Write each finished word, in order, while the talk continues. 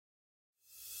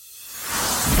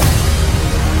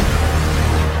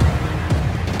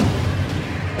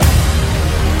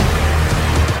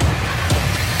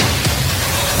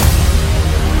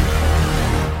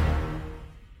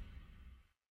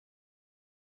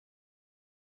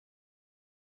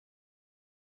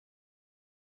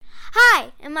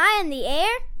Hi, am I in the air?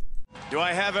 Do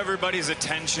I have everybody's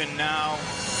attention now?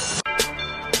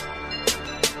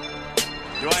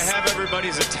 Do I have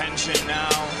everybody's attention now?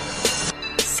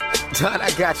 Don, I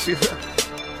got you.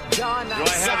 Don, do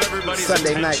I have everybody's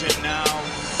Sunday attention night. now?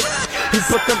 You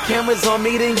put them cameras on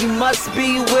me, then you must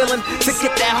be willing to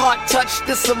get that heart touch.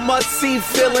 This a must-see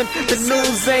feeling. The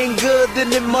news ain't good,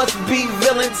 then it must be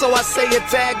villain. So I say a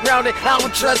tag grounded, I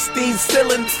don't trust these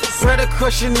ceilings. Spread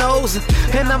across your nose,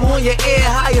 and I'm on your ear.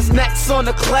 Highest necks on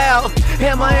the cloud.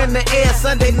 Am I in the air?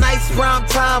 Sunday nights, prime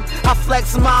time. I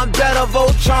flex mine better.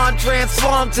 Voltron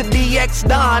transform to DX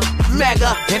Don.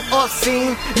 Mega and off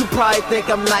scene. You probably think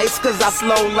I'm nice, cause I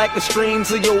flow like a stream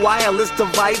to your wireless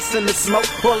device. And the smoke,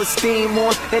 all the steam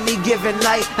on any given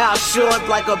night. How short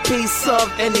like a piece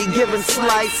of any given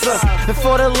slice. And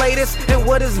for the latest and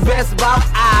what is best about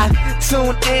I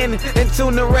tune in and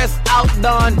tune the rest out,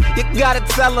 Don. You gotta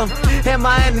tell them, am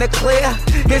I in the clear?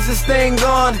 Is this thing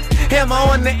on? Am I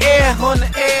on the air? On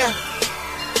the air?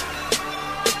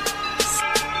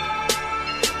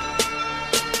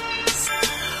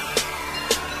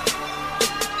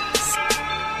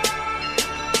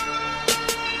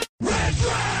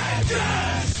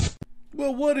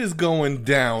 Well, what is going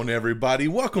down, everybody?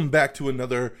 Welcome back to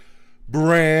another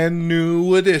brand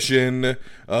new edition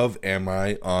of Am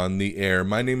I on the Air?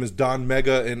 My name is Don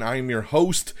Mega, and I'm your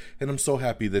host, and I'm so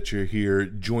happy that you're here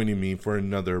joining me for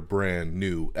another brand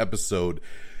new episode.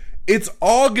 It's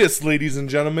August, ladies and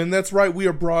gentlemen. That's right, we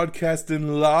are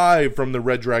broadcasting live from the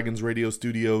Red Dragons radio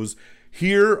studios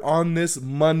here on this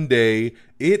Monday.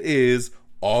 It is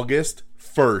August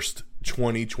 1st.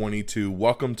 2022.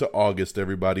 Welcome to August,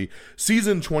 everybody.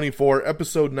 Season 24,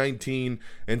 episode 19,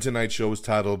 and tonight's show is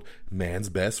titled Man's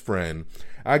Best Friend.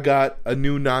 I got a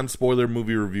new non-spoiler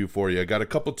movie review for you. I got a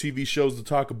couple TV shows to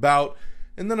talk about,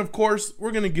 and then, of course,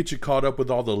 we're going to get you caught up with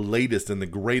all the latest and the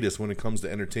greatest when it comes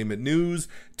to entertainment news,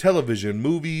 television,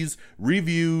 movies,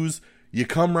 reviews. You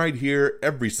come right here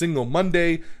every single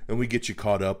Monday, and we get you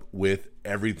caught up with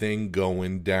everything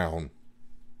going down.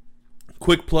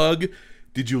 Quick plug.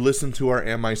 Did you listen to our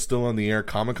Am I Still on the Air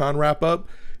Comic-Con wrap-up?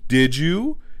 Did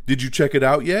you? Did you check it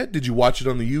out yet? Did you watch it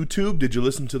on the YouTube? Did you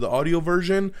listen to the audio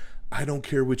version? I don't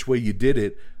care which way you did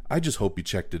it. I just hope you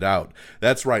checked it out.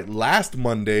 That's right. Last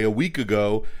Monday, a week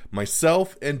ago,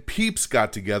 myself and Peeps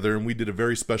got together and we did a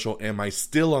very special Am I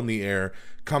Still on the Air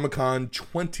Comic-Con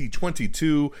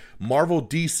 2022 Marvel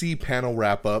DC panel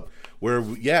wrap-up where,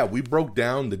 we broke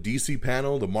down the DC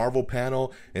panel, the Marvel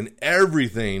panel, and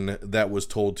everything that was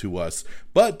told to us.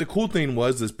 But the cool thing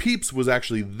was Peeps was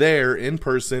actually there in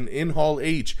person in Hall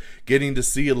H getting to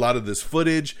see a lot of this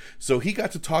footage. So he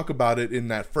got to talk about it in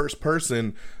that first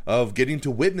person of getting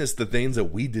to witness the things that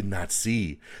we did not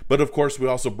see. But of course, we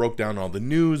also broke down all the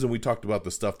news and we talked about the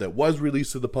stuff that was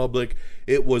released to the public.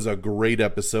 It was a great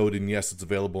episode, and yes, it's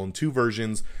available in two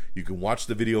versions. You can watch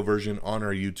the video version on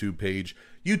our YouTube page,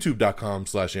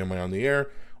 youtube.com/amiontheair,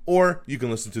 or you can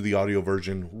listen to the audio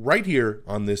version right here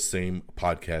on this same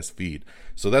podcast feed.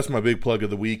 So that's my big plug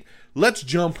of the week. Let's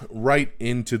jump right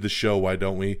into the show, why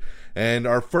don't we? And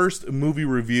our first movie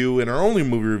review, and our only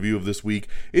movie review of this week,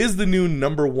 is the new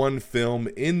 #1 film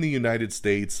in the United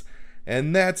States,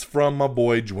 and that's from my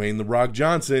boy Dwayne "The Rock"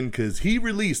 Johnson, because he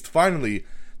released, finally,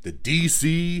 the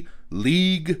DC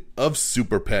League of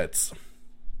Super Pets.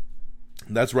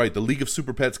 That's right, the League of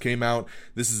Super Pets came out.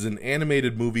 This is an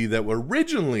animated movie that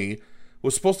originally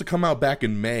was supposed to come out back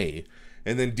in May,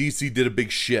 and then DC did a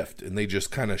big shift, and they just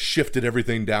kind of shifted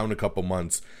everything down a couple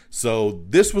months. So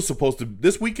this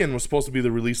weekend was supposed to be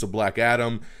the release of Black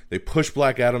Adam. They pushed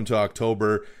Black Adam to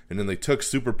October, and then they took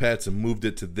Super Pets and moved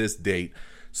it to this date.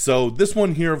 So this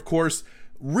one here, of course,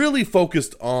 really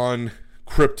focused on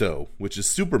Krypto, which is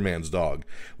Superman's dog.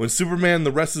 When Superman and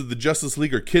the rest of the Justice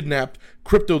League are kidnapped,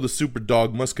 Krypto the super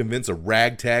dog must convince a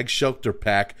ragtag shelter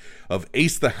pack of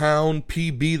Ace the Hound,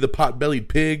 PB the pot-bellied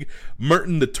pig,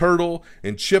 Merton the turtle,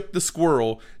 and Chip the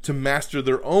squirrel to master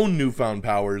their own newfound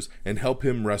powers and help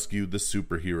him rescue the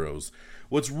superheroes.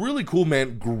 What's really cool,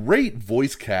 man, great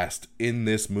voice cast in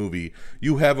this movie.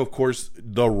 You have, of course,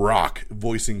 The Rock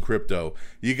voicing Krypto.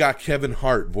 You got Kevin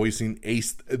Hart voicing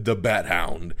Ace the Bat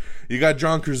Hound. You got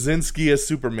John Krasinski as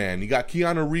Superman. You got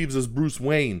Keanu Reeves as Bruce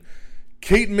Wayne.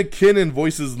 Kate McKinnon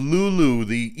voices Lulu,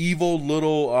 the evil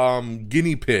little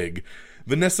guinea pig.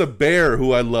 Vanessa Bayer,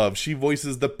 who I love, she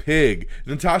voices the pig.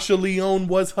 Natasha Lyonne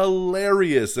was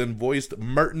hilarious and voiced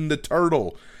Merton the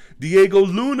turtle. Diego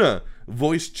Luna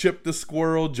voiced Chip the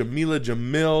squirrel. Jamila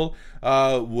Jamil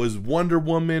was Wonder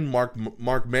Woman.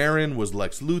 Mark Maron was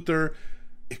Lex Luthor.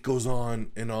 It goes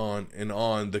on and on and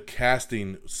on. The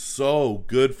casting so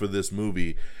good for this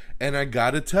movie. And I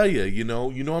gotta tell you, you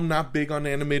know I'm not big on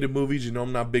animated movies,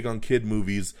 I'm not big on kid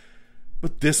movies,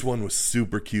 but this one was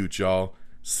super cute, y'all.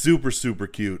 Super, super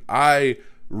cute. I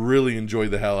really enjoyed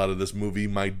the hell out of this movie.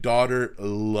 My daughter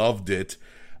loved it.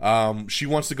 She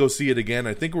wants to go see it again.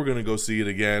 I think we're going to go see it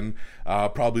again,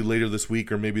 probably later this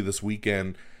week or maybe this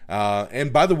weekend.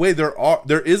 And by the way,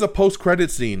 there is a post-credit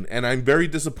scene, and I'm very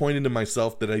disappointed in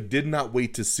myself that I did not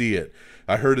wait to see it.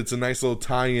 I heard it's a nice little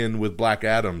tie-in with Black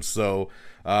Adam, so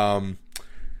I'm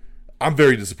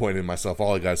very disappointed in myself.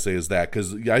 All I gotta say is that,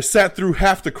 because I sat through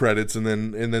half the credits, and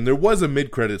then there was a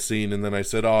mid-credit scene, and then I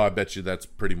said, I bet you that's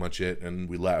pretty much it, and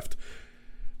we left.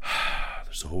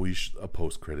 There's always a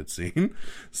post-credit scene,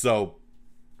 so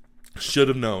should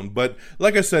have known. But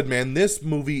like I said, man, this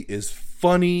movie is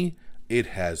funny. It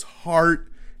has heart.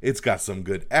 It's got some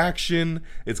good action.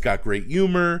 It's got great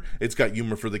humor. It's got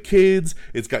humor for the kids.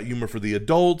 It's got humor for the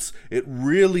adults. It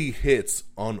really hits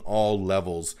on all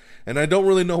levels. And I don't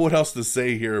really know what else to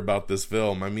say here about this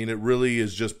film. I mean, it really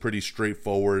is just pretty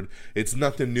straightforward. It's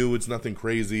nothing new. It's nothing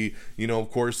crazy.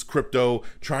 Of course, Krypto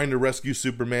trying to rescue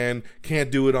Superman can't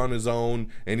do it on his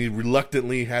own. And he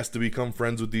reluctantly has to become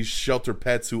friends with these shelter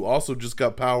pets who also just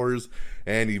got powers.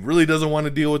 And he really doesn't want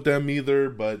to deal with them either.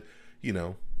 But,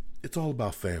 it's all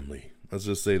about family. Let's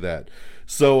just say that.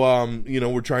 So,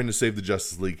 we're trying to save the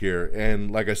Justice League here.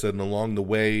 And like I said, and along the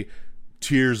way,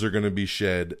 tears are going to be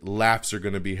shed, laughs are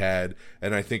going to be had,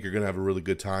 and I think you're going to have a really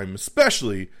good time,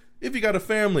 especially if you got a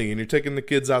family and you're taking the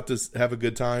kids out to have a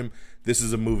good time. This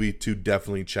is a movie to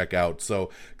definitely check out.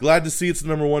 So glad to see it's the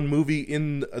number one movie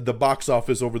in the box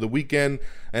office over the weekend,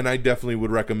 and I definitely would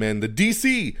recommend the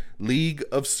DC League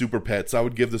of Super Pets. I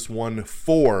would give this one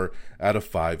 4 out of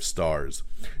 5 stars.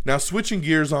 Now, switching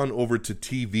gears on over to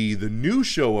TV, the new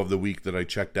show of the week that I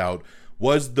checked out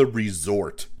was The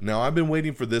Resort. Now, I've been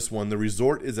waiting for this one. The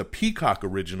Resort is a Peacock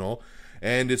original,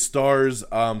 and it stars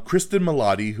Kristen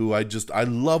Milotti, who I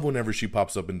love whenever she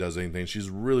pops up and does anything. She's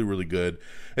really, really good.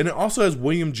 And it also has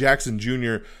William Jackson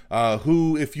Jr.,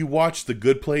 who, if you watch The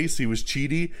Good Place, he was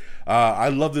Chidi. I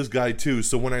love this guy too.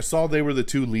 So when I saw they were the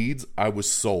two leads, I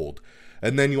was sold.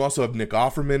 And then you also have Nick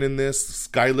Offerman in this,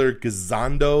 Skylar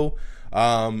Gisondo,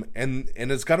 and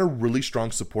it's got a really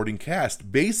strong supporting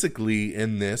cast. Basically,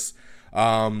 in this,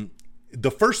 the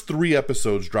first 3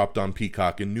 episodes dropped on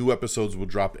Peacock, and new episodes will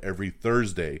drop every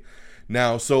Thursday.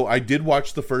 Now, so I did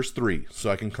watch the first 3,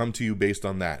 so I can come to you based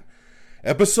on that.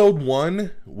 Episode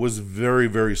 1 was very,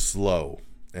 very slow,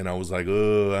 and I was like,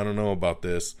 I don't know about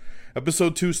this.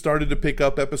 Episode 2 started to pick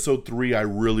up. Episode 3 I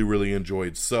really, really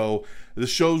enjoyed. So the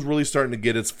show's really starting to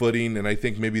get its footing, and I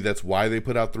think maybe that's why they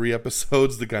put out 3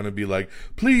 episodes, to kind of be like,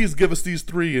 please give us these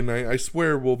 3, and I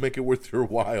swear we'll make it worth your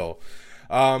while.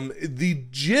 The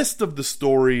gist of the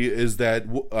story is that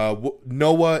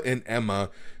Noah and Emma,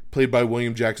 played by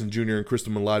William Jackson Jr. and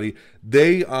Kristen Milotti,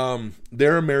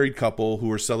 they're a married couple who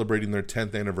are celebrating their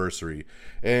 10th anniversary.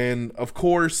 And of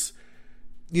course,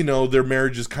 their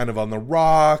marriage is kind of on the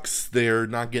rocks. They're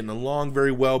not getting along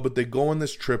very well, but they go on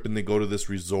this trip and they go to this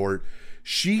resort.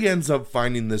 She ends up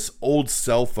finding this old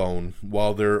cell phone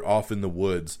while they're off in the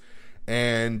woods.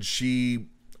 And she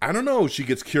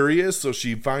gets curious, so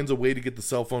she finds a way to get the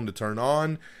cell phone to turn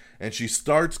on, and she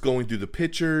starts going through the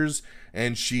pictures,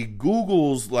 and she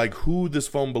Googles, like, who this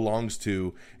phone belongs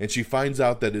to, and she finds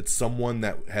out that it's someone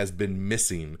that has been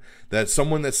missing, that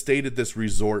someone that stayed at this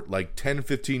resort, like, 10,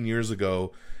 15 years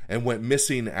ago, and went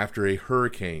missing after a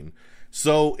hurricane.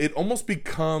 So it almost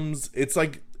becomes, it's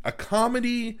like a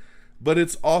comedy, but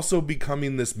it's also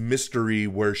becoming this mystery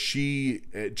where she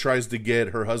tries to get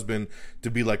her husband to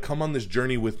be like, come on this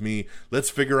journey with me. Let's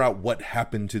figure out what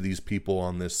happened to these people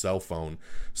on this cell phone.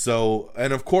 So,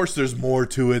 and of course there's more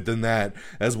to it than that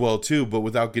as well too, but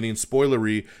without getting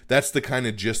spoilery, that's the kind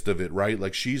of gist of it, right?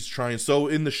 Like she's trying, so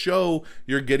in the show,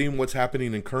 you're getting what's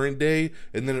happening in current day,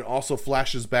 and then it also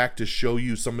flashes back to show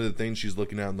you some of the things she's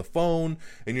looking at on the phone,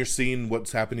 and you're seeing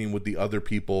what's happening with the other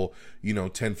people,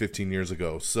 10, 15 years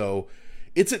ago. So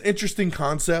it's an interesting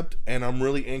concept, and I'm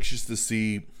really anxious to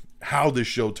see how this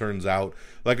show turns out.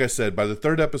 Like I said, by the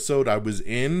 3rd episode, I was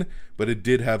in, but it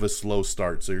did have a slow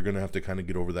start, so you're going to have to kind of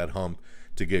get over that hump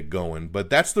to get going. But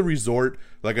that's The Resort.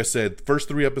 Like I said, first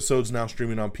 3 episodes now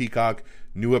streaming on Peacock,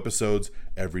 new episodes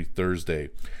every Thursday.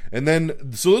 And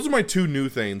then, so those are my 2 new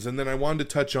things, and then I wanted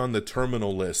to touch on The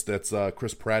Terminal List. That's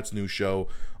Chris Pratt's new show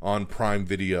on Prime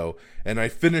Video, and I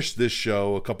finished this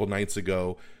show a couple nights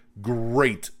ago.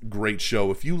 Great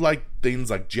show. If you like things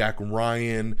like Jack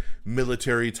Ryan,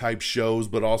 military type shows,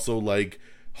 but also like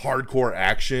hardcore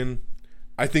action,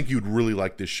 I think you'd really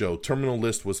like this show. Terminal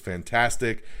List was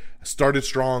fantastic. Started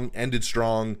strong, ended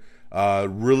strong.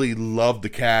 Really loved the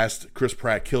cast. Chris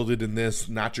Pratt killed it in this.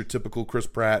 Not your typical Chris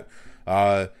Pratt.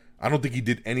 I don't think he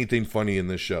did anything funny in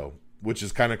this show, which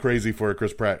is kind of crazy for a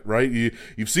Chris Pratt, right?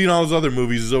 You've seen all his other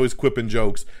movies. He's always quipping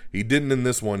jokes. He didn't in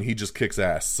this one. He just kicks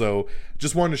ass. So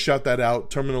just wanted to shout that out.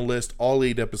 Terminal List, all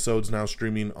 8 episodes now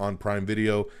streaming on Prime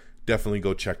Video. Definitely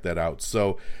go check that out.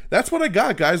 So that's what I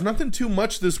got, guys. Nothing too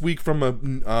much this week from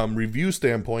a review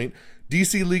standpoint.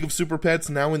 DC League of Super Pets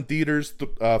now in theaters,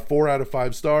 4 out of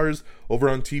 5 stars. Over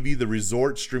on TV, The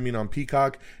Resort streaming on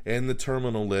Peacock, and The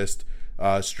Terminal List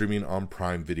streaming on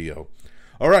Prime Video.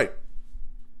 All right,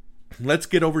 let's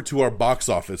get over to our box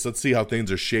office. Let's see how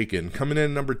things are shaking. Coming in at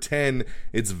number 10,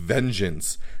 it's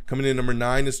Vengeance. Coming in at number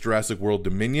 9 is Jurassic World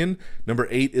Dominion. Number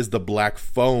 8 is The Black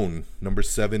Phone. Number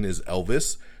 7 is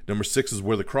Elvis. Number 6 is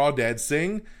Where the Crawdads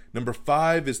Sing. Number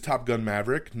 5 is Top Gun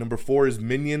Maverick. Number 4 is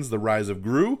Minions: The Rise of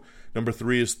Gru. Number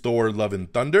 3 is Thor: Love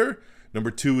and Thunder.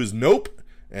 Number 2 is Nope.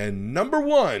 And number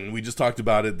 1, we just talked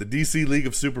about it, the DC League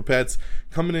of Super Pets,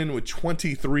 coming in with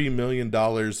 $23 million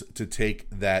to take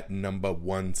that number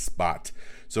 1 spot.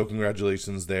 So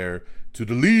congratulations there to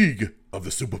the League of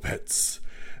the Super Pets.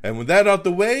 And with that out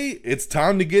the way, it's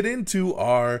time to get into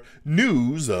our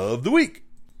news of the week.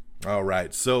 All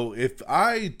right, so if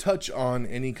I touch on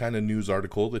any kind of news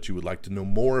article that you would like to know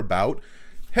more about,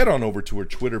 head on over to our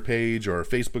Twitter page or our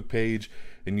Facebook page,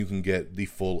 and you can get the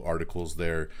full articles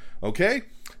there. Okay?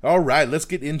 All right, let's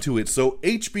get into it. So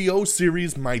HBO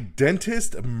series My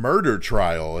Dentist Murder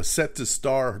Trial is set to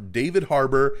star David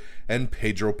Harbour and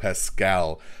Pedro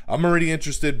Pascal. I'm already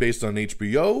interested based on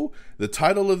HBO, the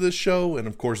title of this show, and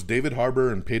of course David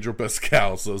Harbour and Pedro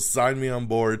Pascal. So sign me on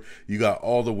board. You got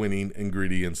all the winning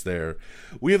ingredients there.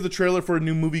 We have the trailer for a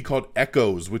new movie called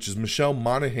Echoes, which is Michelle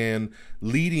Monaghan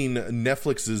leading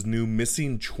Netflix's new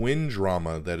missing twin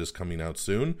drama that is coming out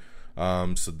soon.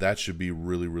 So that should be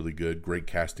really, really good. Great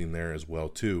casting there as well,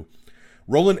 too.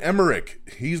 Roland Emmerich,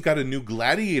 he's got a new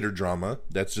Gladiator drama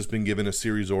that's just been given a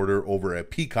series order over at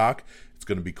Peacock. It's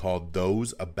going to be called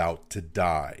Those About to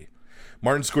Die.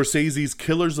 Martin Scorsese's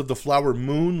Killers of the Flower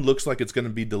Moon looks like it's going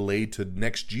to be delayed to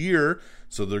next year,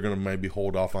 so they're going to maybe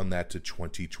hold off on that to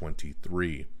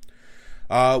 2023.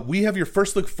 We have your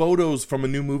first look photos from a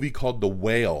new movie called The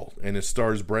Whale, and it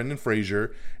stars Brendan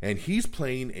Fraser, and he's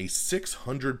playing a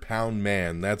 600-pound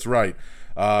man. That's right.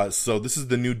 So this is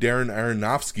the new Darren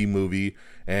Aronofsky movie,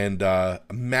 and a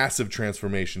massive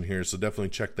transformation here, so definitely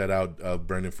check that out,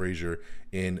 Brendan Fraser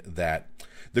in that.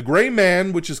 The Gray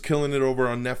Man, which is killing it over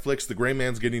on Netflix. The Gray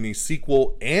Man's getting a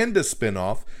sequel and a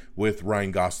spinoff with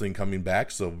Ryan Gosling coming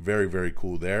back, so very, very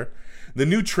cool there. The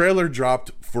new trailer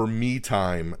dropped for Me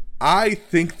Time. I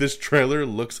think this trailer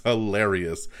looks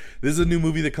hilarious. This is a new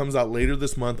movie that comes out later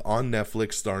this month on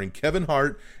Netflix starring Kevin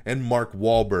Hart and Mark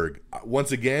Wahlberg.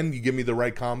 Once again, you give me the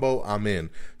right combo, I'm in.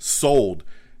 Sold.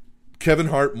 Kevin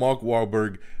Hart, Mark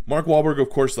Wahlberg. Mark Wahlberg,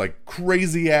 of course, like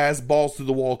crazy ass, balls to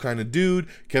the wall kind of dude.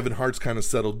 Kevin Hart's kind of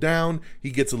settled down. He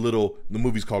gets a little, the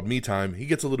movie's called Me Time. He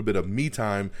gets a little bit of me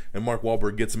time, and Mark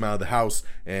Wahlberg gets him out of the house,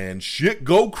 and shit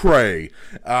go cray.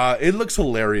 It looks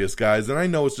hilarious, guys, and I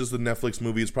know it's just a Netflix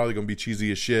movie. It's probably going to be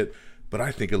cheesy as shit, but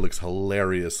I think it looks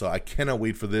hilarious, so I cannot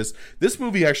wait for this. This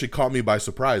movie actually caught me by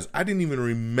surprise. I didn't even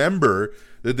remember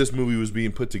that this movie was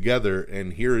being put together,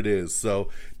 and here it is. So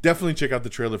definitely check out the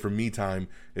trailer for Me Time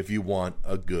if you want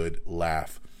a good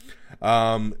laugh.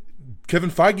 Kevin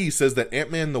Feige says that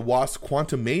Ant-Man and the Wasp: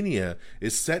 Quantumania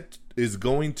is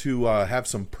going to have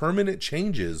some permanent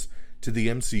changes to the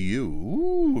MCU.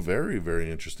 Ooh, very,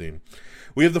 very interesting.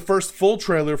 We have the first full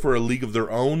trailer for A League of Their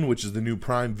Own, which is the new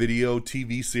Prime Video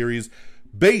TV series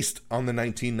based on the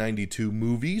 1992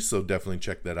 movie, so definitely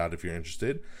check that out if you're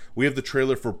interested. We have the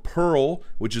trailer for Pearl,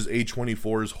 which is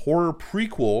A24's horror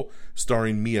prequel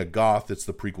starring Mia Goth. It's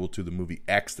the prequel to the movie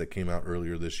X that came out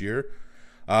earlier this year.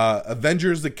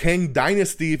 Avengers: The Kang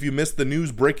Dynasty. If you missed the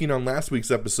news breaking on last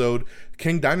week's episode,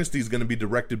 Kang Dynasty is going to be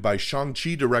directed by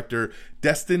Shang-Chi director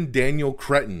Destin Daniel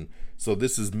Cretton. So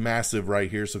this is massive right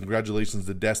here. So congratulations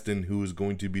to Destin, who is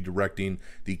going to be directing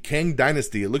the Kang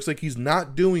Dynasty. It looks like he's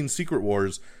not doing Secret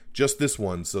Wars, just this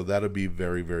one. So that'll be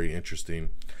very, very interesting.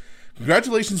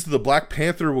 Congratulations to the Black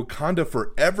Panther Wakanda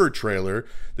Forever trailer.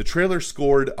 The trailer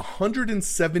scored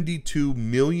 172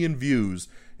 million views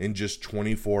in just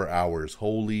 24 hours.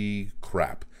 Holy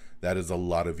crap. That is a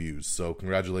lot of views. So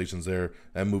congratulations there.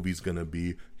 That movie's going to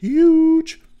be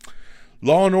huge.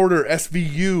 Law & Order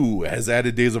SVU has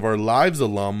added Days of Our Lives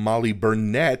alum Molly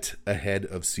Burnett ahead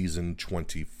of season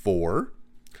 24.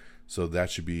 So that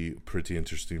should be pretty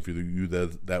interesting for you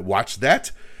that watch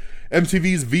that.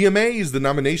 MTV's VMAs, the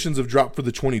nominations have dropped for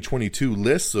the 2022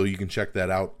 list, so you can check that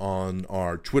out on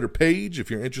our Twitter page if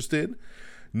you're interested.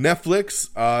 Netflix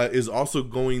is also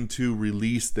going to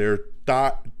release their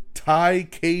Thai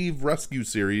Cave Rescue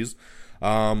series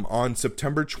on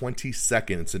September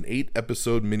 22nd. It's an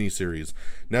 8-episode miniseries.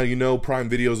 Now, you know, Prime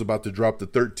Video is about to drop the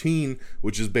 13,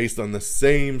 which is based on the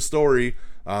same story,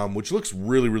 which looks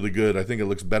really, really good. I think it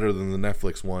looks better than the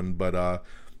Netflix one, but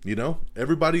you know,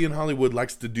 everybody in Hollywood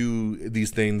likes to do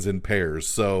these things in pairs.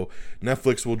 So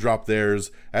Netflix will drop theirs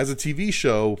as a TV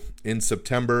show in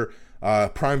September.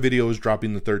 Prime Video is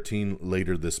dropping the 13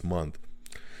 later this month.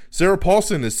 Sarah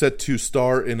Paulson is set to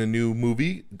star in a new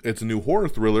movie. It's a new horror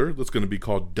thriller that's going to be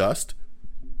called Dust.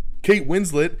 Kate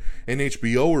Winslet and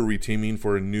HBO are reteaming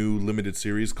for a new limited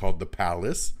series called The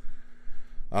Palace.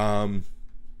 Sorry,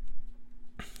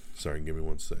 give me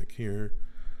one sec here.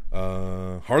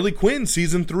 Harley Quinn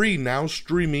Season 3 now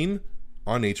streaming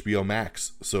on HBO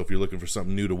Max. So if you're looking for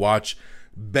something new to watch,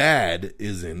 Bad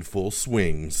is in full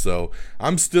swing. So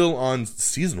I'm still on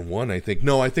Season 1, I think.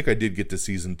 No, I think I did get to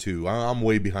Season 2. I'm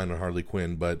way behind on Harley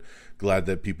Quinn, but glad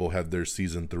that people have their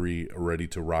Season 3 ready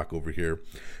to rock over here.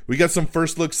 We got some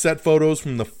first look set photos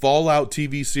from the Fallout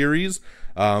TV series.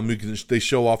 They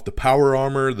show off the power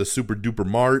armor, the super duper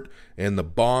mart, and the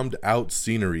bombed out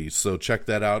scenery. So check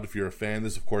that out if you're a fan.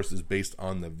 This, of course, is based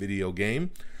on the video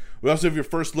game. We also have your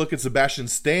first look at Sebastian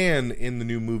Stan in the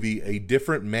new movie A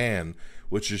Different Man,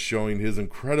 which is showing his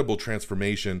incredible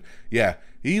transformation. Yeah,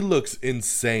 he looks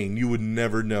insane. You would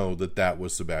never know that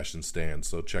was Sebastian Stan,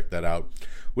 so check that out.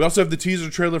 We also have the teaser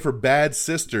trailer for Bad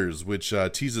Sisters, which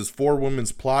teases 4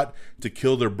 women's plot to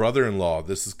kill their brother-in-law.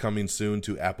 This is coming soon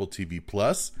to Apple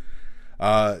TV+.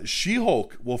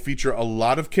 She-Hulk will feature a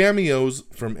lot of cameos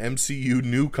from MCU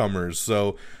newcomers,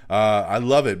 so I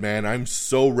love it, man. I'm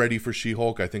so ready for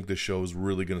She-Hulk. I think this show is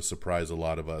really going to surprise a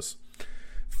lot of us.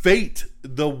 Fate,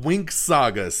 the Winx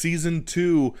Saga, Season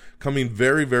 2, coming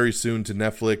very, very soon to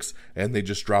Netflix, and they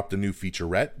just dropped a new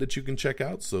featurette that you can check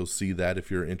out, so see that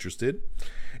if you're interested.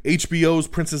 HBO's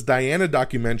Princess Diana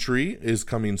documentary is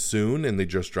coming soon, and they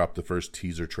just dropped the first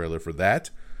teaser trailer for that.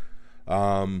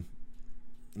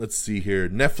 Let's see here.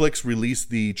 Netflix released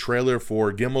the trailer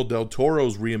for Guillermo del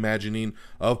Toro's reimagining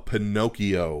of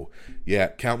Pinocchio. Yeah,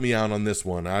 count me out on this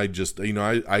one. I just,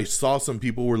 I saw some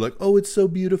people were like, oh, it's so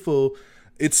beautiful.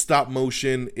 It's stop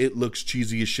motion. It looks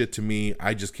cheesy as shit to me.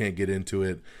 I just can't get into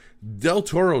it. Del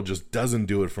Toro just doesn't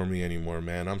do it for me anymore,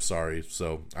 man. I'm sorry.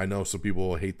 So I know some people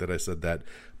will hate that I said that,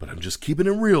 but I'm just keeping it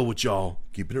real with y'all.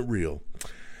 Keeping it real.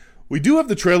 We do have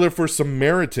the trailer for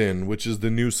Samaritan, which is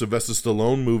the new Sylvester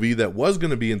Stallone movie that was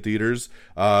going to be in theaters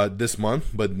this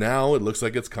month, but now it looks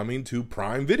like it's coming to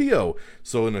Prime Video.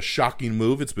 So in a shocking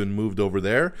move, it's been moved over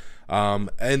there.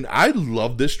 And I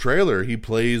love this trailer. He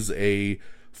plays a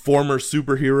former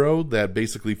superhero that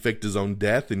basically faked his own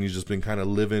death, and he's just been kind of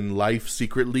living life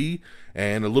secretly,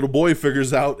 and a little boy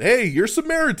figures out, hey, you're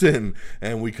Samaritan,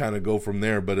 and we kind of go from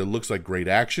there. But it looks like great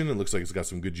action. It looks like it's got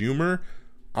some good humor.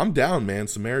 I'm down, man.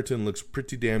 Samaritan looks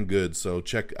pretty damn good, so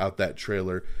check out that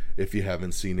trailer if you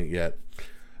haven't seen it yet.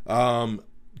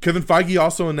 Kevin Feige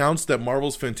also announced that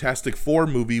Marvel's Fantastic Four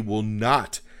movie will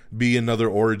not be another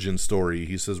origin story.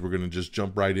 He says we're going to just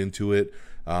jump right into it.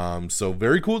 So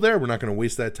very cool there. We're not going to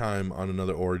waste that time on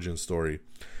another origin story.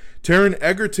 Taron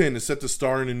Egerton is set to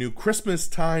star in a new Christmas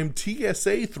time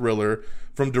TSA thriller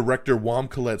from director Wam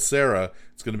Colette-Serra.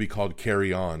 It's going to be called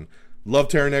Carry On. Love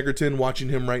Taron Egerton. Watching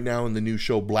him right now in the new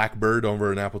show Blackbird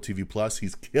over on Apple TV+.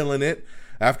 He's killing it.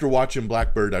 After watching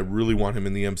Blackbird, I really want him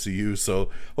in the MCU. So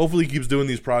hopefully he keeps doing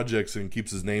these projects and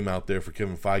keeps his name out there for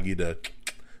Kevin Feige to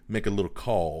make a little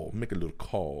call.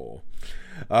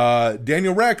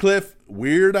 Daniel Radcliffe,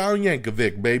 Weird Al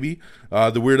Yankovic, baby.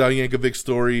 The Weird Al Yankovic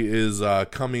story is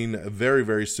coming very,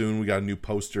 very soon. We got a new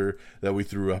poster that we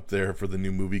threw up there for the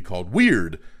new movie called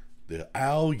Weird, the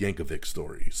Al Yankovic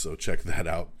story. So check that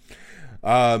out.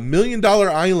 $1 Million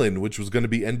Island, which was going to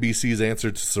be NBC's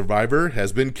answer to Survivor,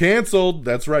 has been canceled.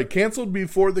 That's right, canceled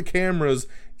before the cameras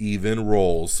even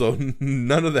roll. So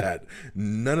none of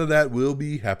that will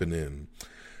be happening.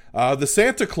 The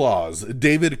Santa Claus,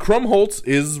 David Krumholtz,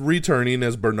 is returning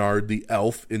as Bernard the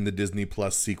Elf in the Disney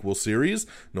Plus sequel series. I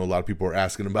know a lot of people are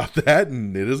asking about that,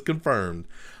 and it is confirmed.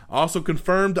 Also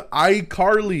confirmed,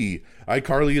 iCarly.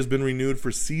 iCarly has been renewed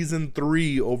for season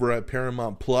 3 over at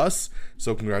Paramount Plus.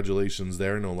 So congratulations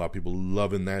there. I know a lot of people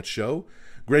loving that show.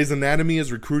 Grey's Anatomy has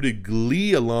recruited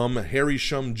Glee alum Harry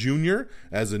Shum Jr.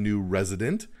 as a new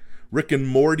resident. Rick and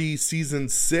Morty season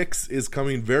 6 is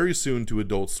coming very soon to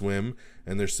Adult Swim,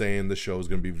 and they're saying the show is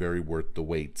going to be very worth the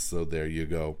wait. So there you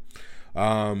go.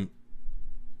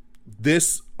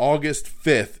 This August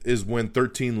 5th is when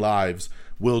 13 Lives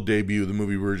will debut, the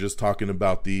movie we were just talking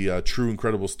about, the true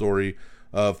incredible story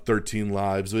of 13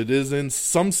 Lives. It is in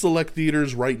some select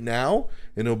theaters right now,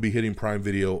 and it'll be hitting Prime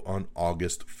Video on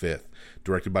August 5th.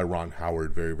 Directed by Ron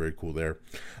Howard. Very, very cool there.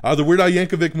 The Weird Al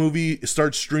Yankovic movie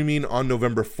starts streaming on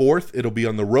November 4th. It'll be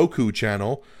on the Roku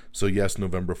channel. So yes,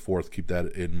 November 4th. Keep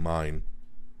that in mind.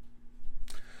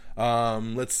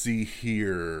 Let's see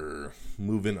here.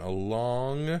 Moving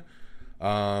along.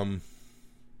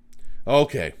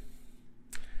 Okay.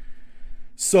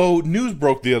 So news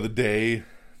broke the other day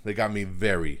that got me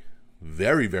very,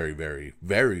 very, very, very,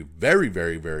 very, very,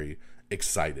 very, very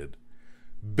excited.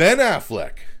 Ben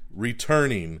Affleck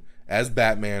returning as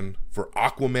Batman for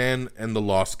Aquaman and the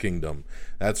Lost Kingdom.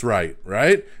 That's right?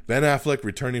 Ben Affleck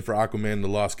returning for Aquaman and the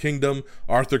Lost Kingdom.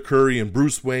 Arthur Curry and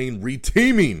Bruce Wayne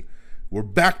reteaming. We're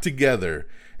back together.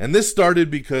 And this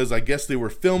started because I guess they were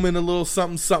filming a little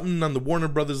something on the Warner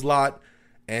Brothers lot,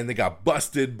 and they got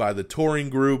busted by the touring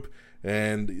group.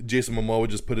 And Jason Momoa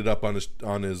just put it up on his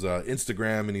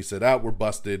Instagram, and he said, we're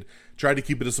busted. Tried to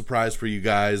keep it a surprise for you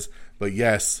guys. But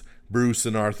yes, Bruce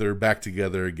and Arthur back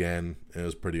together again. It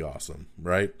was pretty awesome,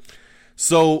 right?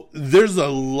 So there's a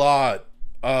lot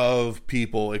of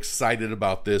people excited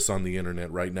about this on the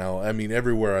internet right now. I mean,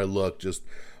 everywhere I look, just,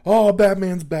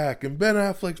 Batman's back, and Ben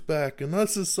Affleck's back, and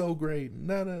this is so great.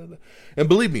 And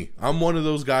believe me, I'm one of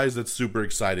those guys that's super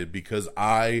excited because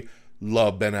I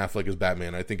love Ben Affleck as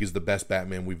Batman. I think he's the best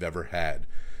Batman we've ever had.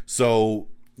 So,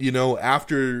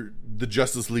 after the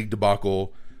Justice League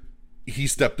debacle, he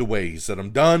stepped away. He said, I'm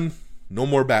done. No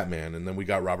more Batman. And then we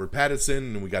got Robert Pattinson,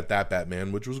 and we got that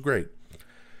Batman, which was great.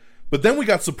 But then we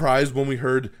got surprised when we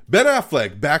heard Ben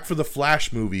Affleck back for the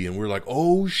Flash movie, and we're like,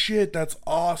 oh shit, that's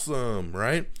awesome,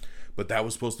 right? But that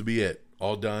was supposed to be it.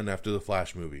 All done after the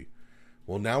Flash movie.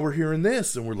 Well, now we're hearing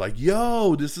this, and we're like,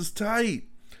 yo, this is tight.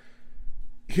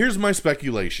 Here's my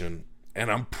speculation,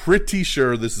 and I'm pretty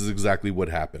sure this is exactly what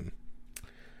happened.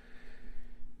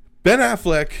 Ben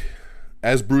Affleck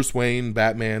as Bruce Wayne,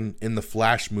 Batman, in the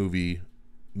Flash movie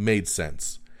made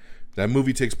sense. That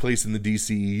movie takes place in the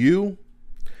DCEU.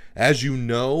 As you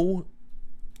know,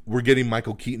 we're getting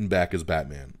Michael Keaton back as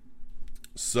Batman.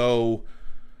 So,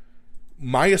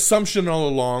 my assumption all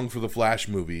along for the Flash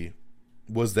movie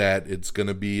was that it's going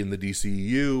to be in the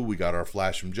DCEU. We got our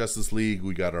Flash from Justice League.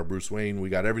 We got our Bruce Wayne. We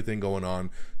got everything going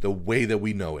on the way that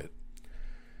we know it.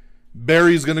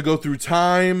 Barry's going to go through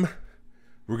time.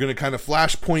 We're going to kind of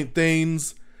flashpoint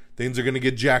things. Things are going to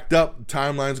get jacked up.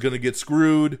 Timeline's going to get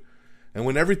screwed. And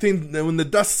when the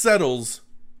dust settles,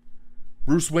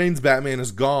 Bruce Wayne's Batman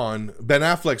is gone. Ben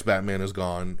Affleck's Batman is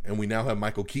gone. And we now have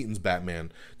Michael Keaton's Batman.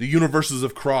 The universes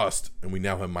have crossed. And we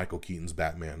now have Michael Keaton's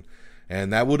Batman.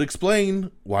 And that would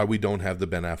explain why we don't have the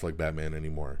Ben Affleck Batman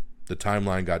anymore. The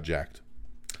timeline got jacked.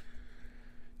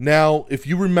 Now, if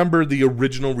you remember the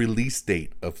original release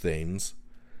date of things,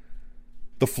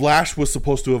 The Flash was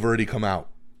supposed to have already come out.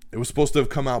 It was supposed to have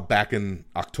come out back in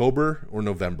October or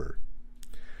November.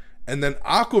 And then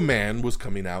Aquaman was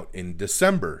coming out in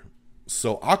December.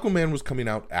 So Aquaman was coming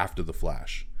out after The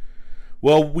Flash.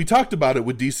 Well, we talked about it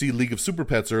with DC League of Super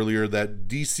Pets earlier, that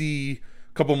DC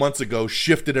a couple months ago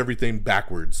shifted everything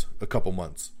backwards a couple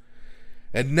months.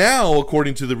 And now,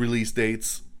 according to the release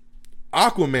dates,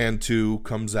 Aquaman 2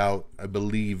 comes out, I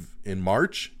believe, in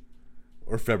March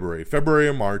or February. February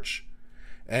or March.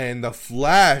 And The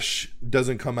Flash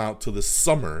doesn't come out till the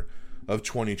summer of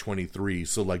 2023.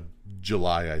 So like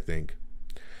July, I think.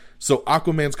 So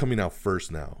Aquaman's coming out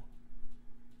first now.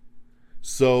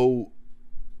 So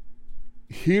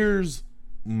here's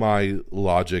my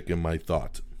logic and my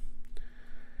thought.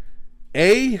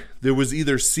 A, there was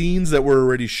either scenes that were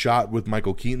already shot with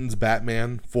Michael Keaton's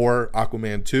Batman for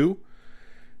Aquaman 2,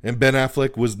 and Ben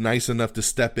Affleck was nice enough to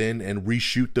step in and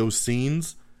reshoot those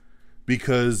scenes,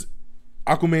 because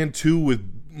Aquaman 2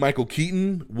 with Michael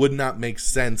Keaton would not make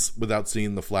sense without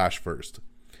seeing The Flash first.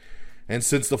 And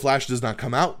since The Flash does not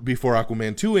come out before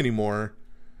Aquaman 2 anymore,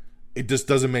 it just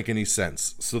doesn't make any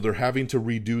sense. So they're having to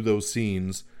redo those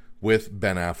scenes with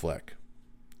Ben Affleck.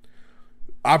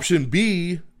 Option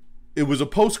B, it was a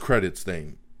post-credits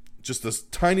thing. Just this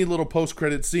tiny little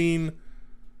post-credit scene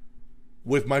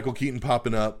with Michael Keaton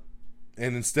popping up.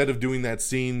 And instead of doing that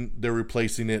scene, they're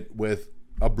replacing it with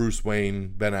a Bruce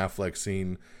Wayne, Ben Affleck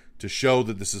scene to show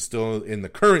that this is still in the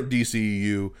current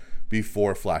DCEU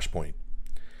before Flashpoint.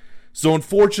 So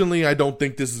unfortunately, I don't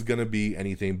think this is going to be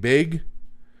anything big.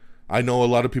 I know a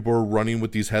lot of people are running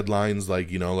with these headlines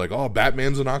like, oh,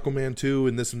 Batman's in Aquaman 2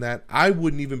 and this and that. I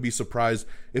wouldn't even be surprised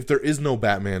if there is no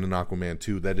Batman in Aquaman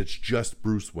 2, that it's just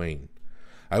Bruce Wayne.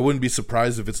 I wouldn't be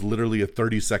surprised if it's literally a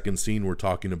 30-second scene we're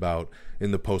talking about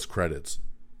in the post-credits.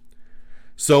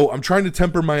 So I'm trying to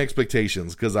temper my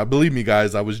expectations because, believe me,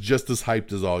 guys, I was just as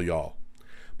hyped as all y'all.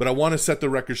 But I want to set the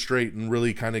record straight and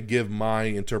really kind of give my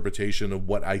interpretation of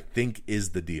what I think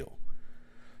is the deal.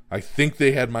 I think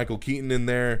they had Michael Keaton in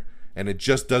there, and it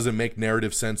just doesn't make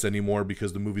narrative sense anymore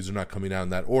because the movies are not coming out in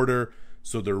that order.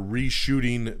 So they're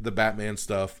reshooting the Batman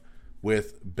stuff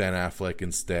with Ben Affleck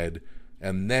instead.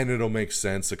 And then it'll make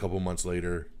sense a couple months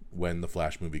later when the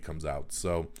Flash movie comes out.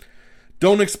 So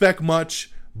don't expect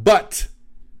much, but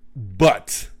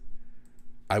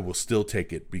I will still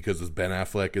take it because it's Ben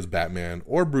Affleck as Batman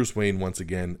or Bruce Wayne once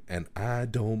again, and I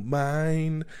don't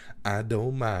mind.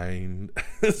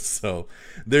 So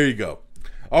there you go.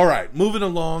 All right, moving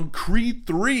along. Creed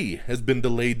 3 has been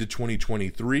delayed to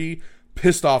 2023.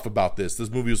 Pissed off about this. This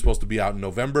movie was supposed to be out in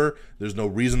November. There's no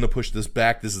reason to push this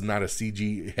back. This is not a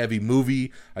CG heavy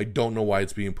movie. I don't know why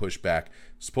it's being pushed back.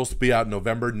 It's supposed to be out in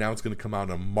November. Now it's going to come out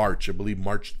in March. I believe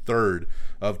March 3rd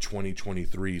of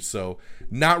 2023. So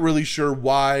not really sure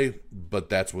why, but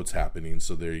that's what's happening.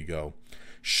 So there you go.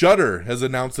 Shudder has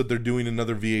announced that they're doing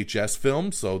another VHS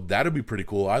film. So that'll be pretty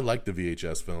cool. I like the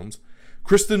VHS films.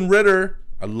 Kristen Ritter,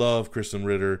 I love Kristen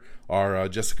Ritter, our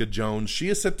Jessica Jones. She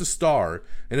is set to star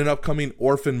in an upcoming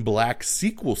Orphan Black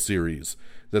sequel series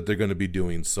that they're going to be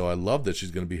doing. So I love that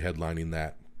she's going to be headlining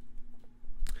that.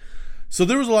 So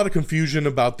there was a lot of confusion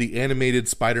about the animated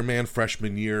Spider-Man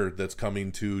freshman year that's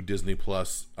coming to Disney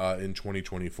Plus in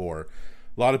 2024.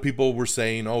 A lot of people were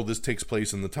saying, oh, this takes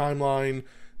place in the timeline.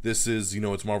 This is,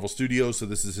 it's Marvel Studios, so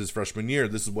this is his freshman year.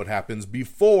 This is what happens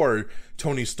before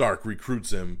Tony Stark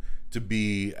recruits him to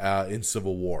be in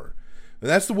Civil War. And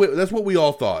that's what we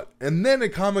all thought. And then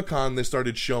at Comic-Con, they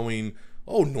started showing,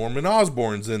 Norman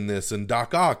Osborn's in this, and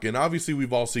Doc Ock, and obviously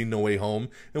we've all seen No Way Home,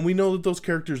 and we know that those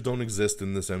characters don't exist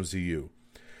in this MCU.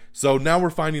 So now we're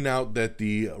finding out that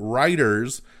the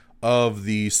writers of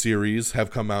the series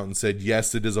have come out and said,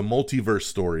 yes, it is a multiverse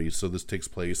story, so this takes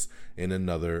place in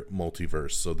another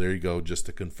multiverse. So there you go, just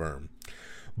to confirm.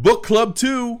 Book Club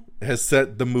 2 has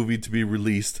set the movie to be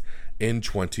released in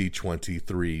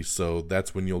 2023, so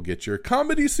that's when you'll get your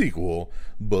comedy sequel,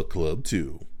 Book Club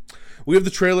 2. We have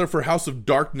the trailer for House of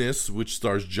Darkness, which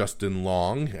stars Justin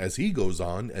Long as he goes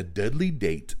on a deadly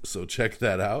date, so check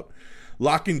that out.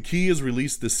 Lock and Key has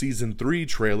released the Season 3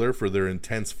 trailer for their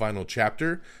intense final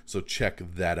chapter, so check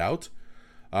that out.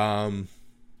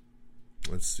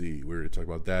 Let's see, we already talked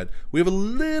about that. We have a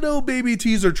little baby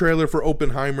teaser trailer for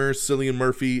Oppenheimer. Cillian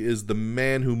Murphy is the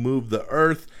man who moved the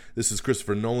earth. This is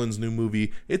Christopher Nolan's new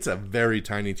movie. It's a very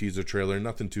tiny teaser trailer,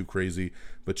 nothing too crazy,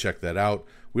 but check that out.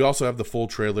 We also have the full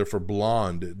trailer for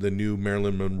Blonde, the new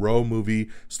Marilyn Monroe movie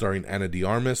starring Ana de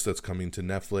Armas that's coming to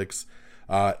Netflix.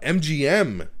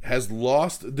 MGM has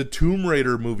lost the Tomb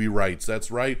Raider movie rights. That's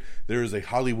right. There is a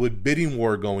Hollywood bidding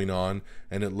war going on,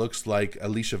 and it looks like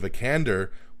Alicia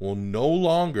Vikander will no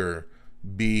longer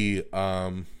be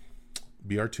our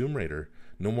Tomb Raider.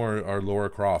 No more our Lara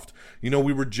Croft. We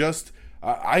were just...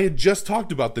 I had just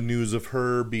talked about the news of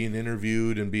her being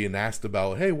interviewed and being asked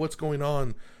about, hey, what's going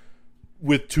on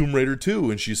with Tomb Raider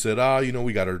 2? And she said,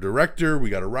 we got our director,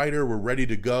 we got a writer, we're ready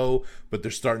to go, but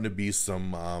there's starting to be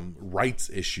some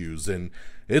rights issues, and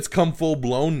it's come full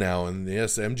blown now, and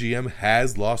yes, MGM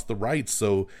has lost the rights,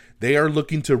 so they are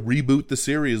looking to reboot the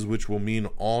series, which will mean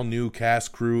all new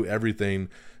cast, crew, everything,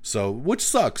 so, which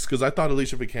sucks, because I thought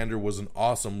Alicia Vikander was an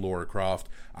awesome Lara Croft.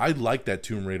 I like that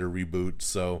Tomb Raider reboot,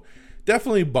 so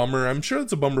definitely a bummer. I'm sure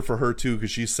it's a bummer for her too, because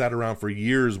she sat around for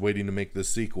years waiting to make this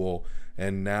sequel,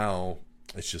 and now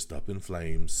it's just up in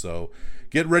flames. So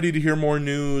get ready to hear more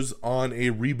news on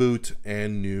a reboot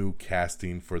and new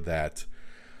casting for that.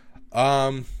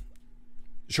 Charlize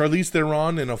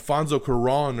Theron and Alfonso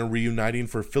Cuarón are reuniting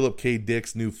for Philip K.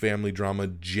 Dick's new family drama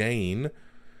Jane.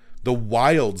 The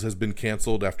Wilds has been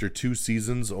canceled after 2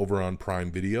 seasons over on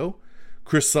Prime Video.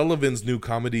 Chris Sullivan's new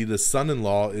comedy, The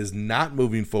Son-in-Law, is not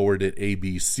moving forward at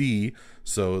ABC.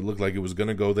 So it looked like it was going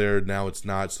to go there. Now it's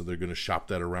not. So they're going to shop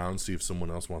that around, see if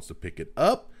someone else wants to pick it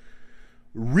up.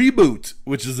 Reboot,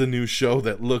 which is a new show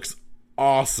that looks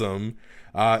awesome.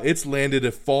 It's landed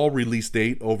a fall release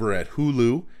date over at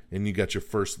Hulu. And you got your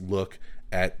first look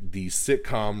at the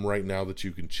sitcom right now that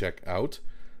you can check out.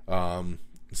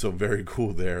 So very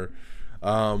cool there.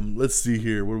 Let's see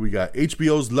here. What do we got?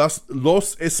 HBO's Los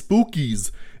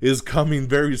Spookies is coming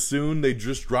very soon. They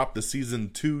just dropped the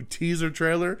season 2 teaser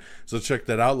trailer, so check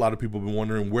that out. A lot of people have been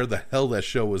wondering where the hell that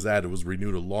show was at. It was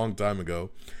renewed a long time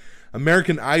ago.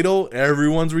 American Idol,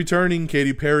 everyone's returning.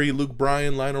 Katy Perry, Luke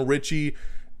Bryan, Lionel Richie,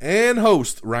 and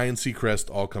host Ryan Seacrest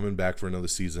all coming back for another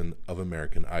season of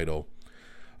American Idol.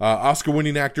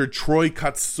 Oscar-winning actor Troy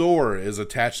Kotsur is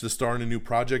attached to star in a new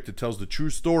project that tells the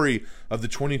true story of the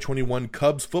 2021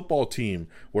 Cubs football team,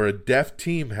 where a deaf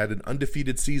team had an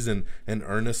undefeated season and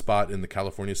earned a spot in the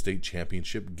California State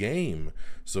Championship game.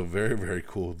 So very, very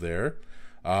cool there.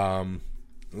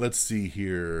 Let's see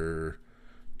here.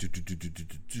 We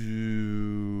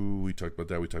talked about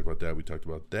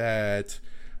that.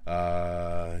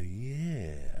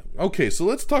 Yeah. Okay, so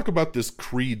let's talk about this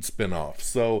Creed spinoff.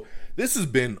 So this has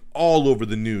been all over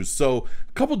the news. So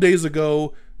a couple days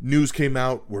ago, news came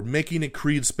out, we're making a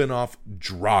Creed spinoff,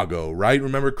 Drago, right?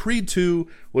 Remember, Creed 2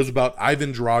 was about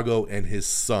Ivan Drago and his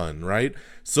son, right?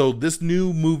 So this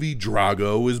new movie,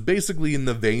 Drago, is basically in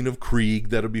the vein of Creed,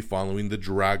 that'll be following the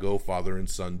Drago father and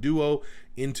son duo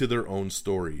into their own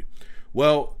story.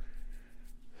 Well,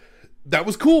 that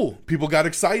was cool. People got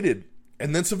excited.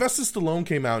 And then Sylvester Stallone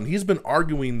came out, and he's been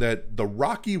arguing that the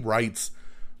Rocky rights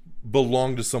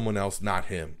belong to someone else, not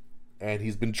him. And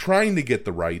he's been trying to get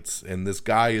the rights, and this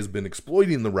guy has been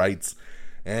exploiting the rights,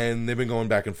 and they've been going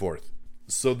back and forth.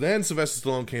 So then Sylvester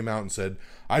Stallone came out and said,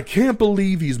 I can't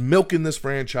believe he's milking this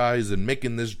franchise and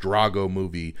making this Drago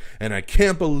movie, and I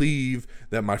can't believe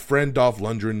that my friend Dolph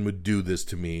Lundgren would do this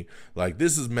to me. Like,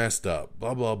 this is messed up,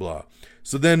 blah, blah, blah.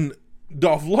 So then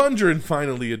Dolph Lundgren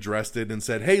finally addressed it and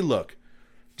said, hey, look,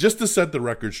 just to set the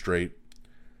record straight,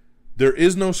 there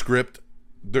is no script,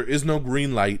 there is no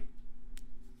green light.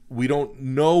 We don't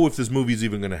know if this movie's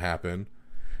even going to happen.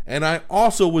 And I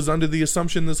also was under the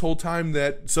assumption this whole time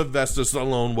that Sylvester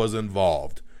Stallone was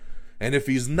involved. And if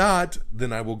he's not,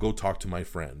 then I will go talk to my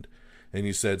friend. And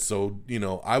he said, so,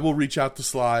 I will reach out to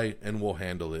Sly and we'll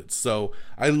handle it. So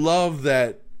I love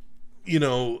that,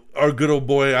 our good old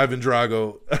boy Ivan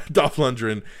Drago, Dolph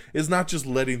Lundgren, is not just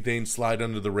letting things slide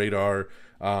under the radar.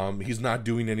 He's not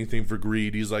doing anything for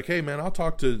greed. He's like, hey man, I'll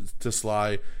talk to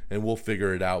Sly and we'll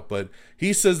figure it out. But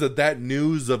he says that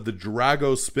news of the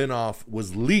Drago spinoff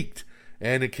was leaked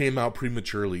and it came out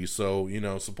prematurely. So,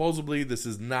 supposedly this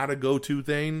is not a go-to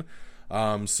thing.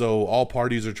 So all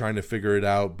parties are trying to figure it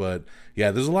out. But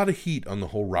yeah, there's a lot of heat on the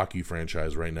whole Rocky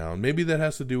franchise right now. And maybe that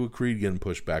has to do with Creed getting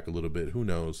pushed back a little bit. Who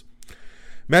knows?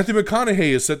 Matthew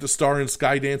McConaughey is set to star in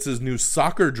Skydance's new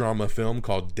soccer drama film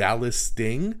called Dallas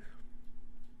Sting.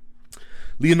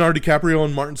 Leonardo DiCaprio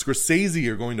and Martin Scorsese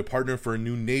are going to partner for a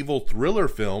new naval thriller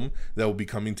film that will be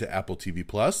coming to Apple TV+.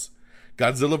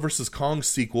 Godzilla vs. Kong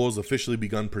sequel has officially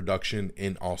begun production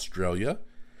in Australia.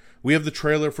 We have the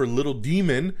trailer for Little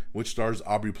Demon, which stars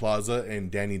Aubrey Plaza and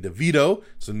Danny DeVito.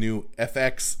 It's a new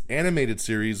FX animated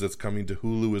series that's coming to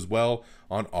Hulu as well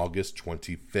on August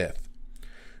 25th.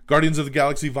 Guardians of the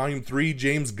Galaxy Volume 3,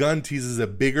 James Gunn teases a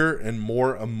bigger and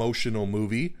more emotional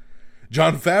movie.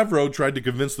 Jon Favreau tried to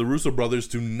convince the Russo brothers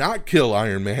to not kill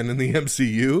Iron Man in the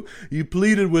MCU. He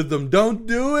pleaded with them, don't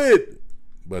do it!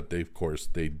 But of course,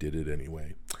 they did it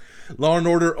anyway. Law &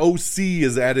 Order OC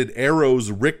has added Arrow's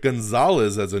Rick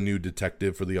Gonzalez as a new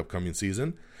detective for the upcoming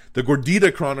season. The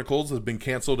Gordita Chronicles has been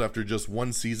canceled after just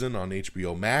one season on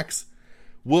HBO Max.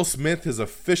 Will Smith has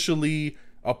officially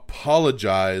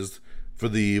apologized for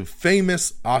the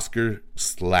famous Oscar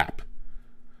slap.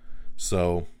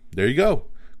 So, there you go.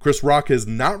 Chris Rock has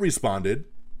not responded,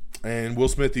 and Will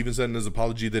Smith even said in his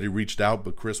apology that he reached out,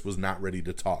 but Chris was not ready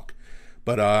to talk.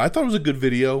 But I thought it was a good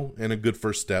video and a good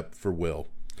first step for Will.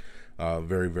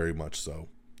 Very, very much so.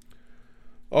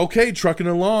 Okay, trucking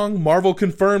along. Marvel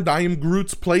confirmed I Am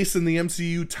Groot's place in the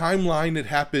MCU timeline. It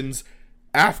happens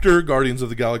after Guardians of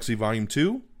the Galaxy Volume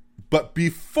 2, but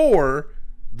before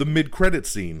the mid-credit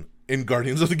scene in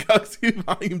Guardians of the Galaxy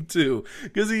Volume 2,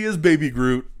 because he is Baby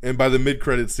Groot, and by the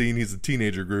mid-credit scene, he's a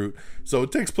teenager Groot, so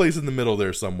it takes place in the middle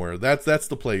there somewhere. That's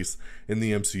the place in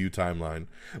the MCU timeline.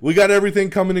 We got everything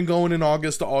coming and going in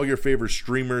August to all your favorite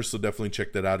streamers, so definitely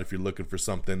check that out if you're looking for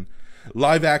something.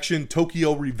 Live-action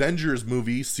Tokyo Revengers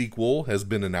movie sequel has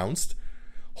been announced.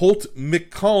 Holt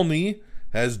McCallany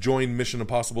has joined Mission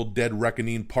Impossible Dead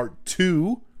Reckoning Part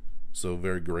 2, so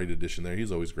very great addition there.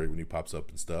 He's always great when he pops up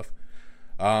and stuff.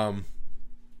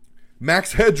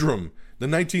 Max Headroom, the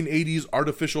 1980s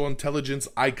artificial intelligence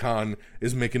icon,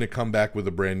 is making a comeback with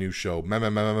a brand new show.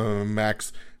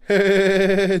 Max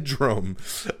Headroom.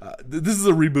 This is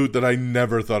a reboot that I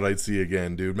never thought I'd see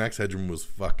again, dude. Max Headroom was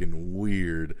fucking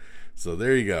weird. So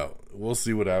there you go. We'll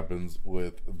see what happens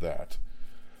with that.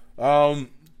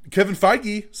 Kevin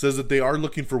Feige says that they are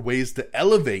looking for ways to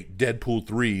elevate Deadpool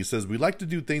 3. He says, we like to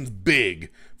do things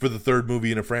big for the third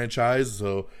movie in a franchise,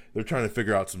 so they're trying to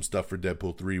figure out some stuff for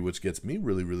Deadpool 3, which gets me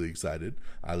really, really excited.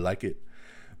 I like it.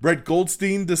 Brett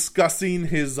Goldstein discussing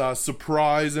his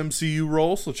surprise MCU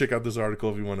role, so check out this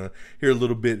article if you want to hear a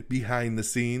little bit behind the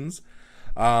scenes.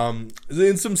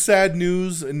 In some sad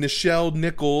news, Nichelle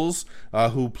Nichols,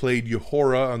 who played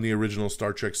Uhura on the original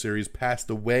Star Trek series, passed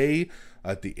away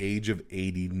at the age of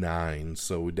 89.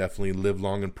 So we definitely live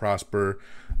long and prosper.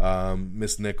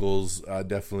 Miss Nichols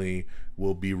definitely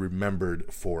will be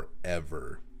remembered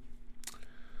forever.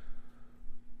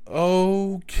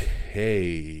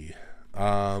 Okay.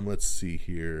 Let's see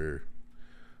here.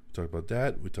 We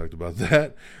talked about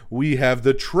that. We have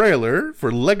the trailer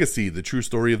for Legacy, the true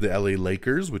story of the LA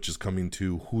Lakers, which is coming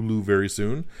to Hulu very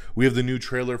soon. We have the new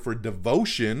trailer for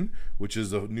Devotion, which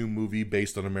is a new movie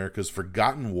based on America's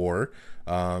Forgotten War,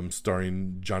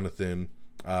 starring Jonathan.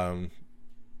 Oh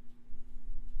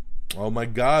my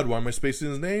God, why am I spacing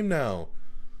his name now?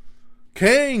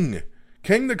 Kang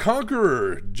the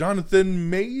Conqueror, Jonathan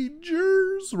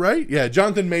Majors, right? Yeah,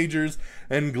 Jonathan Majors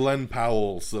and Glenn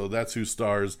Powell. So that's who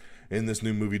stars in this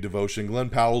new movie, Devotion. Glenn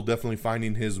Powell definitely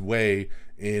finding his way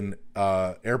in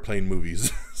airplane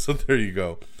movies. So there you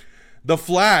go. The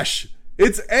Flash,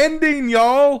 it's ending,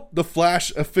 y'all. The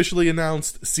Flash officially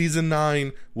announced season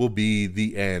 9 will be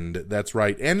the end. That's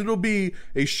right. And it'll be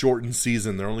a shortened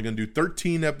season. They're only going to do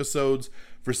 13 episodes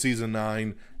for season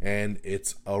 9, and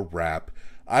it's a wrap.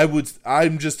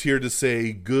 I'm just here to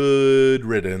say good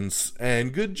riddance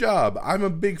and good job. I'm a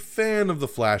big fan of the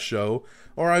Flash show,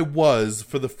 or I was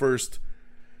for the first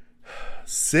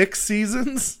 6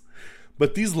 seasons,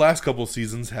 but these last couple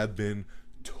seasons have been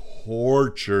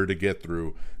torture to get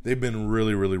through. They've been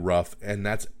really, really rough, and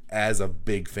that's as a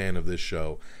big fan of this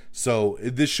show. So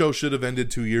this show should have ended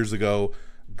 2 years ago.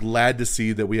 Glad to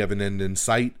see that we have an end in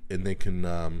sight, and they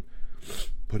can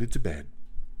put it to bed.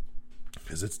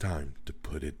 Because it's time to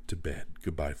put it to bed.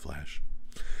 Goodbye, Flash.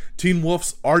 Teen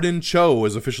Wolf's Arden Cho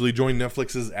has officially joined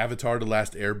Netflix's Avatar: The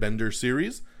Last Airbender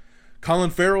series. Colin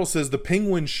Farrell says the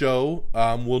Penguin show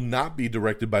will not be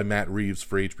directed by Matt Reeves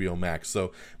for HBO Max.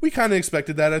 So we kind of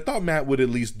expected that. I thought Matt would at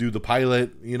least do the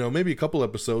pilot, maybe a couple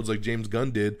episodes like James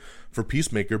Gunn did for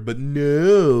Peacemaker. But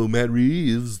no, Matt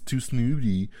Reeves, too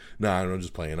snooty. Nah, I'm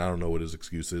just playing. I don't know what his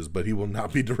excuse is, but he will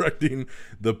not be directing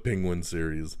the Penguin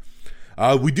series.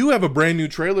 We do have a brand new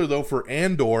trailer, though, for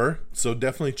Andor, so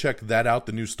definitely check that out,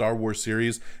 the new Star Wars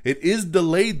series. It is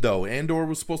delayed, though. Andor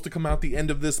was supposed to come out the end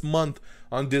of this month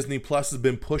on Disney+. Has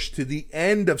been pushed to the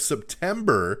end of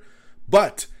September,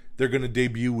 but they're going to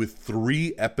debut with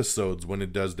 3 episodes when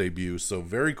it does debut, so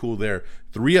very cool there.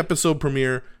 3-episode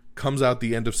premiere, comes out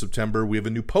the end of September. We have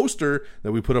a new poster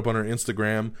that we put up on our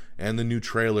Instagram, and the new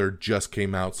trailer just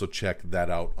came out, so check that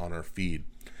out on our feed.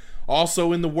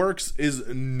 Also in the works is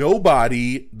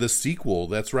Nobody, the sequel.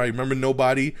 That's right. Remember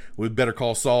Nobody with Better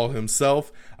Call Saul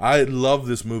himself? I love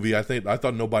this movie. I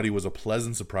thought Nobody was a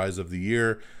pleasant surprise of the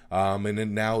year. And it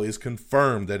now is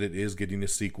confirmed that it is getting a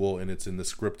sequel, and it's in the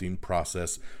scripting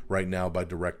process right now by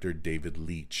director David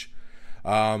Leitch.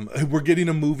 We're getting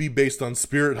a movie based on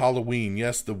Spirit Halloween.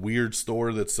 Yes, the weird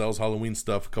store that sells Halloween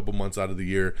stuff a couple months out of the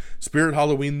year. Spirit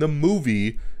Halloween, the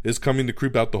movie, is coming to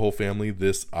creep out the whole family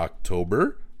this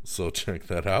October. So check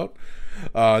that out.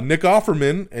 Nick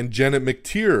Offerman and Janet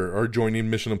McTeer are joining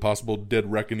Mission Impossible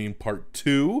Dead Reckoning Part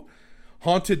 2.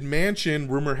 Haunted Mansion,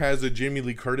 rumor has it Jamie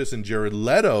Lee Curtis and Jared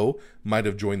Leto might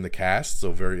have joined the cast,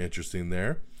 so very interesting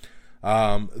there.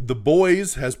 The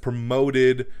Boys has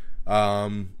promoted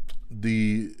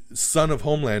the son of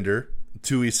Homelander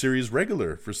to a series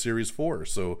regular for Series 4,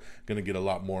 so going to get a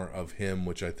lot more of him,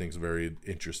 which I think is very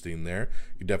interesting there.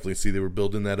 You definitely see they were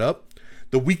building that up.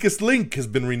 The Weakest Link has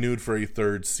been renewed for a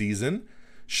 3rd season.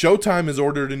 Showtime has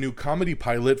ordered a new comedy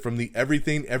pilot from the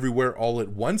Everything Everywhere All at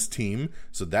Once team,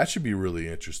 so that should be really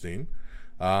interesting.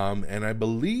 And I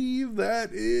believe that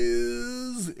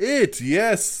is it.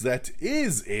 Yes, that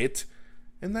is it.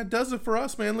 And that does it for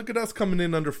us, man. Look at us coming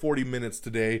in under 40 minutes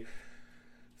today.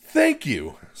 Thank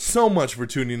you so much for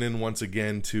tuning in once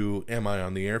again to Am I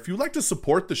on the Air? If you'd like to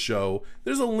support the show,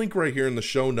 there's a link right here in the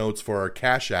show notes for our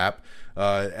Cash App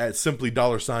at simply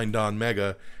 $, Don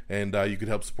Mega, and you could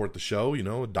help support the show,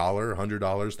 $1, $100,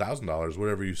 $1,000,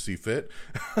 whatever you see fit.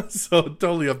 So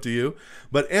totally up to you.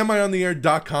 But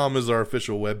amiontheair.com is our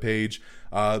official webpage.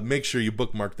 Make sure you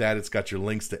bookmark that. It's got your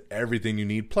links to everything you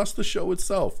need, plus the show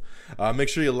itself. Make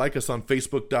sure you like us on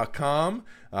Facebook.com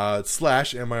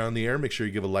 /Am I on the Air. Make sure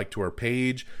you give a like to our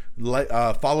page.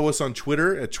 Follow us on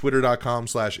Twitter at twitter.com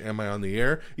 /Am I on the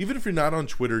Air. Even if you're not on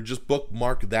Twitter, just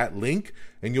bookmark that link,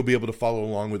 and you'll be able to follow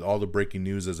along with all the breaking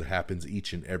news as it happens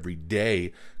each and every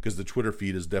day, because the Twitter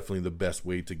feed is definitely the best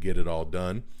way to get it all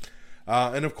done.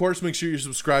 And of course, make sure you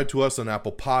subscribe to us on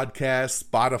Apple Podcasts,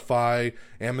 Spotify,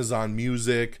 Amazon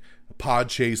Music,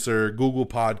 Podchaser, Google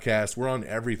Podcasts. We're on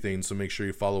everything, so make sure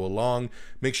you follow along.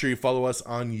 Make sure you follow us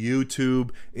on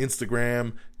YouTube,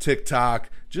 Instagram, TikTok.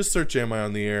 Just search Am I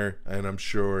on the Air, and I'm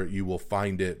sure you will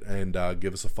find it. And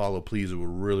give us a follow, please. It would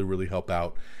really, really help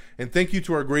out. And thank you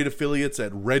to our great affiliates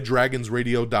at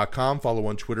RedDragonsRadio.com. Follow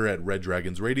on Twitter at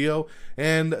RedDragonsRadio.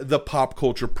 And the Pop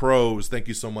Culture Pros. Thank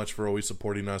you so much for always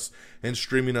supporting us and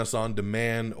streaming us on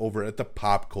demand over at the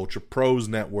Pop Culture Pros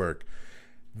Network.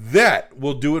 That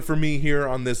will do it for me here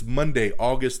on this Monday,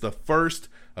 August the 1st.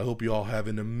 I hope you all have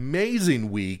an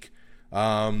amazing week.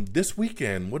 This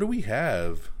weekend, what do we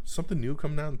have? Something new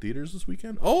coming out in theaters this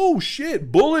weekend? Oh, shit.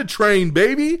 Bullet Train,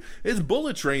 baby. It's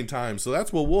Bullet Train time. So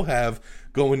that's what we'll have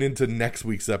going into next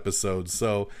week's episode.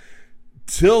 So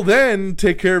till then,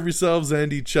 take care of yourselves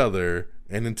and each other.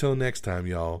 And until next time,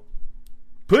 y'all.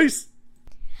 Peace.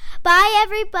 Bye,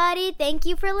 everybody. Thank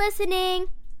you for listening.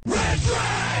 Red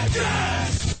Dragon!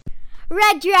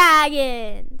 Red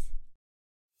Dragon!